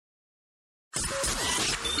This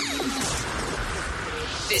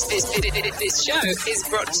show is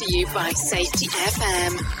brought to you by Safety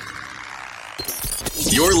FM.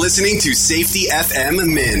 You're listening to Safety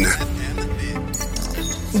FM Min.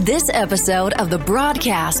 This episode of the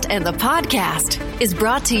broadcast and the podcast is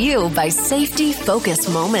brought to you by Safety Focus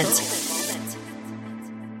Moment.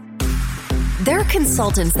 They're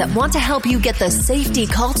consultants that want to help you get the safety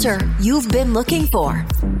culture you've been looking for.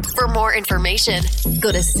 For more information,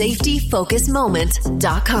 go to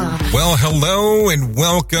safetyfocusmoment.com. Well, hello and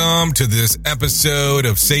welcome to this episode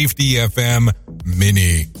of Safety FM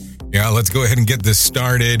Mini. Yeah, let's go ahead and get this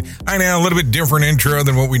started. I know, a little bit different intro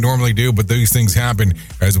than what we normally do, but these things happen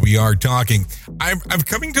as we are talking. I'm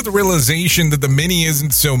coming to the realization that the mini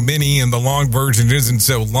isn't so mini and the long version isn't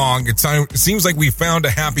so long. It seems like we found a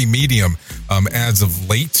happy medium as of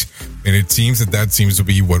late, and it seems that seems to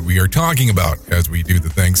be what we are talking about as we do the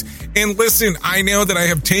things. And listen, I know that I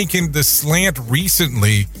have taken the slant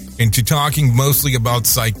recently into talking mostly about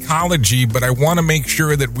psychology, but I want to make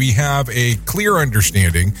sure that we have a clear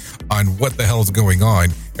understanding on what the hell is going on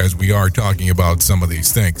as we are talking about some of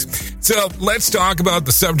these things. So let's talk about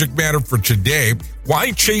the subject matter for today: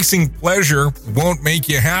 why chasing pleasure won't make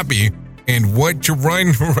you happy and what to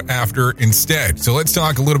run after instead. So let's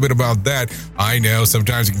talk a little bit about that. I know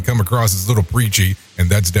sometimes it can come across as a little preachy, and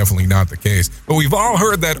that's definitely not the case. But we've all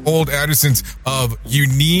heard that old adage of you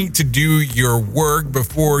need to do your work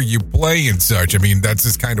before you play and such. I mean, that's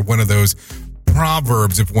just kind of one of those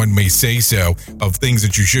proverbs, if one may say so, of things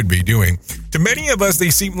that you should be doing. To many of us, they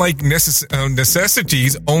seem like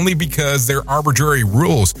necessities only because they're arbitrary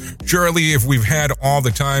rules. Surely, if we've had all the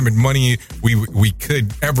time and money we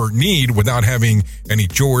could ever need without having any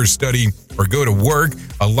chores, study, or go to work,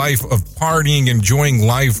 a life of partying, enjoying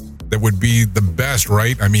life, that would be the best,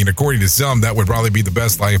 right? I mean, according to some, that would probably be the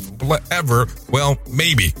best life ever. Well,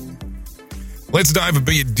 maybe. Let's dive a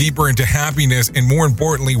bit deeper into happiness and, more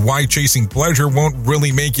importantly, why chasing pleasure won't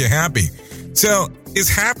really make you happy. So, is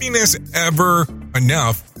happiness ever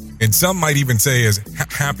enough? And some might even say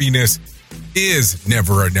happiness is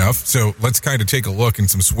never enough. So let's kind of take a look and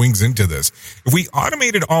some swings into this. If we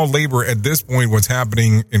automated all labor at this point, what's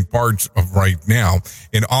happening in parts of right now,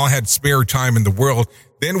 and all had spare time in the world,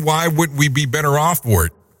 then why wouldn't we be better off for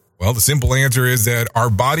it? Well, the simple answer is that our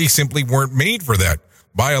bodies simply weren't made for that.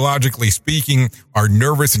 Biologically speaking, our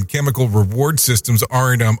nervous and chemical reward systems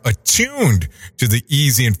aren't attuned to the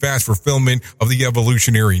easy and fast fulfillment of the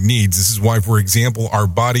evolutionary needs. This is why, for example, our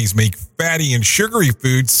bodies make fatty and sugary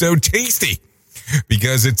foods so tasty,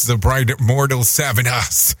 because it's the primordial saving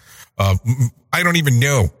us. I don't even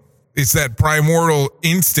know. It's that primordial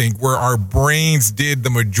instinct where our brains did the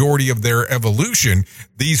majority of their evolution.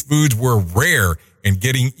 These foods were rare, and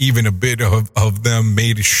getting even a bit of them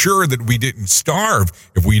made sure that we didn't starve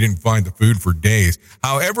if we didn't find the food for days.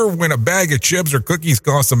 However, when a bag of chips or cookies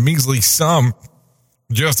costs a measly sum,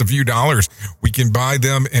 just a few dollars, we can buy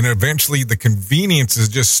them, and eventually the convenience is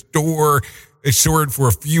just stored for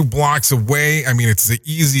a few blocks away. I mean, it's the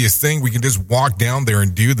easiest thing. We can just walk down there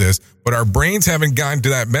and do this, but our brains haven't gotten to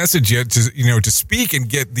that message yet to speak and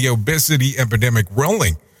get the obesity epidemic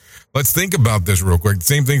rolling. Let's think about this real quick. The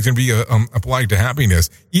same thing can be applied to happiness.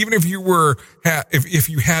 Even if you if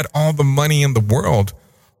you had all the money in the world,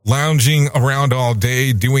 lounging around all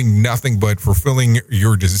day, doing nothing but fulfilling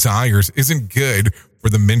your desires isn't good for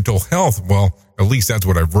the mental health. Well, at least that's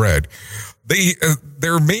what I've read.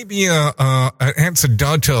 There may be an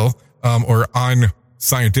anecdotal or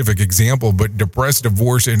unscientific example, but depressed,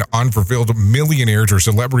 divorced, and unfulfilled millionaires or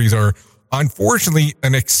celebrities are unfortunately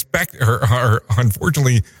an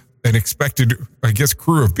expected, I guess,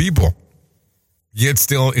 crew of people. Yet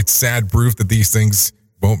still, it's sad proof that these things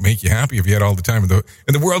won't make you happy if you had all the time in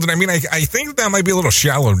the world. And I mean, I think that might be a little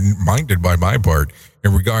shallow-minded by my part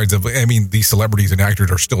in regards of, I mean, these celebrities and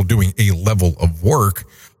actors are still doing a level of work,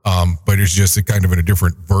 but it's just a kind of in a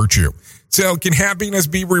different virtue. So can happiness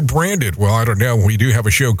be rebranded? Well, I don't know. We do have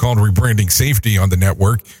a show called Rebranding Safety on the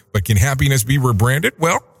network, but can happiness be rebranded?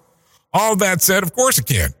 Well, all that said, of course it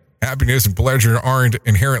can. Happiness and pleasure aren't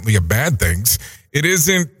inherently bad things. It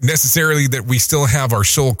isn't necessarily that we still have our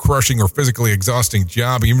soul-crushing or physically exhausting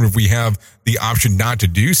job, even if we have the option not to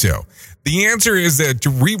do so. The answer is that to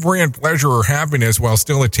rebrand pleasure or happiness while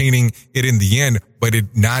still attaining it in the end, but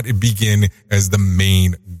it not begin as the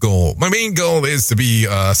main goal. My main goal is to be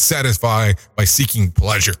satisfied by seeking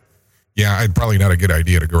pleasure. Yeah, it's probably not a good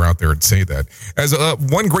idea to go out there and say that. As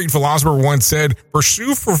one great philosopher once said,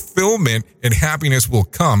 pursue fulfillment and happiness will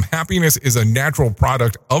come. Happiness is a natural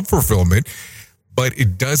product of fulfillment, but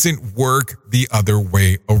it doesn't work the other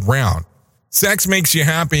way around. Sex makes you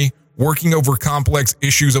happy. working over complex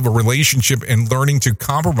issues of a relationship and learning to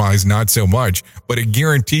compromise, not so much, but it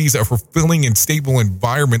guarantees a fulfilling and stable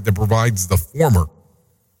environment that provides the former.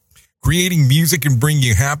 Creating music can bring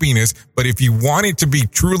you happiness, but if you want it to be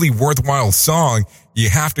truly worthwhile song, you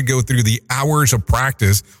have to go through the hours of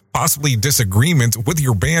practice, possibly disagreements with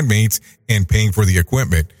your bandmates, and paying for the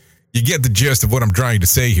equipment. You get the gist of what I'm trying to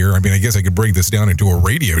say here. I mean, I guess I could break this down into a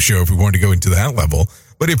radio show if we wanted to go into that level.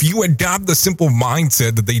 But if you adopt the simple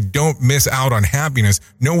mindset that they don't miss out on happiness,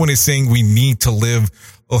 no one is saying we need to live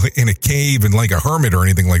in a cave and like a hermit or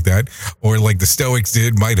anything like that, or like the Stoics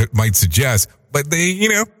did might suggest. But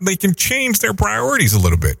they can change their priorities a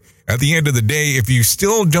little bit. At the end of the day, if you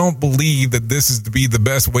still don't believe that this is to be the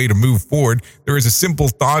best way to move forward, there is a simple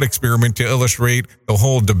thought experiment to illustrate the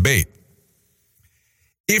whole debate.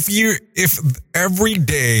 If every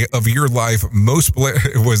day of your life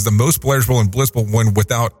was the most pleasurable and blissful one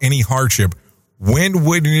without any hardship, when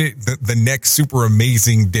would the next super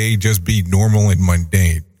amazing day just be normal and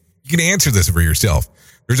mundane? You can answer this for yourself.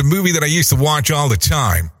 There's a movie that I used to watch all the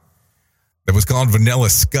time that was called Vanilla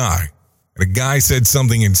Sky. And a guy said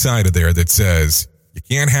something inside of there that says, you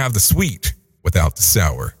can't have the sweet without the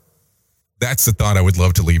sour. That's the thought I would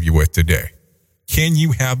love to leave you with today. Can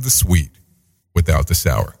you have the sweet without the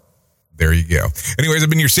sour? There you go. Anyways, I've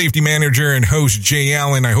been your safety manager and host, Jay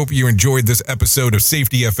Allen. I hope you enjoyed this episode of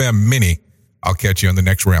Safety FM Mini. I'll catch you on the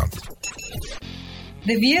next round.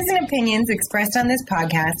 The views and opinions expressed on this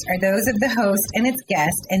podcast are those of the host and its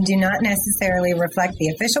guest and do not necessarily reflect the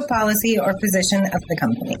official policy or position of the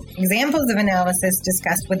company. Examples of analysis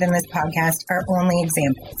discussed within this podcast are only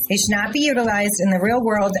examples. They should not be utilized in the real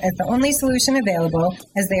world as the only solution available,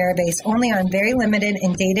 as they are based only on very limited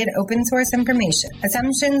and dated open source information.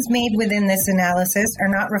 Assumptions made within this analysis are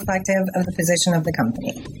not reflective of the position of the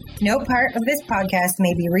company. No part of this podcast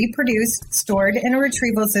may be reproduced, stored in a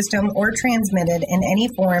retrieval system, or transmitted in any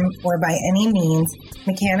form or by any means,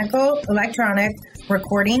 mechanical, electronic,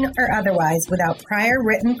 recording, or otherwise, without prior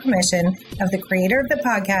written permission of the creator of the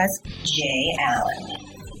podcast, Jay Allen.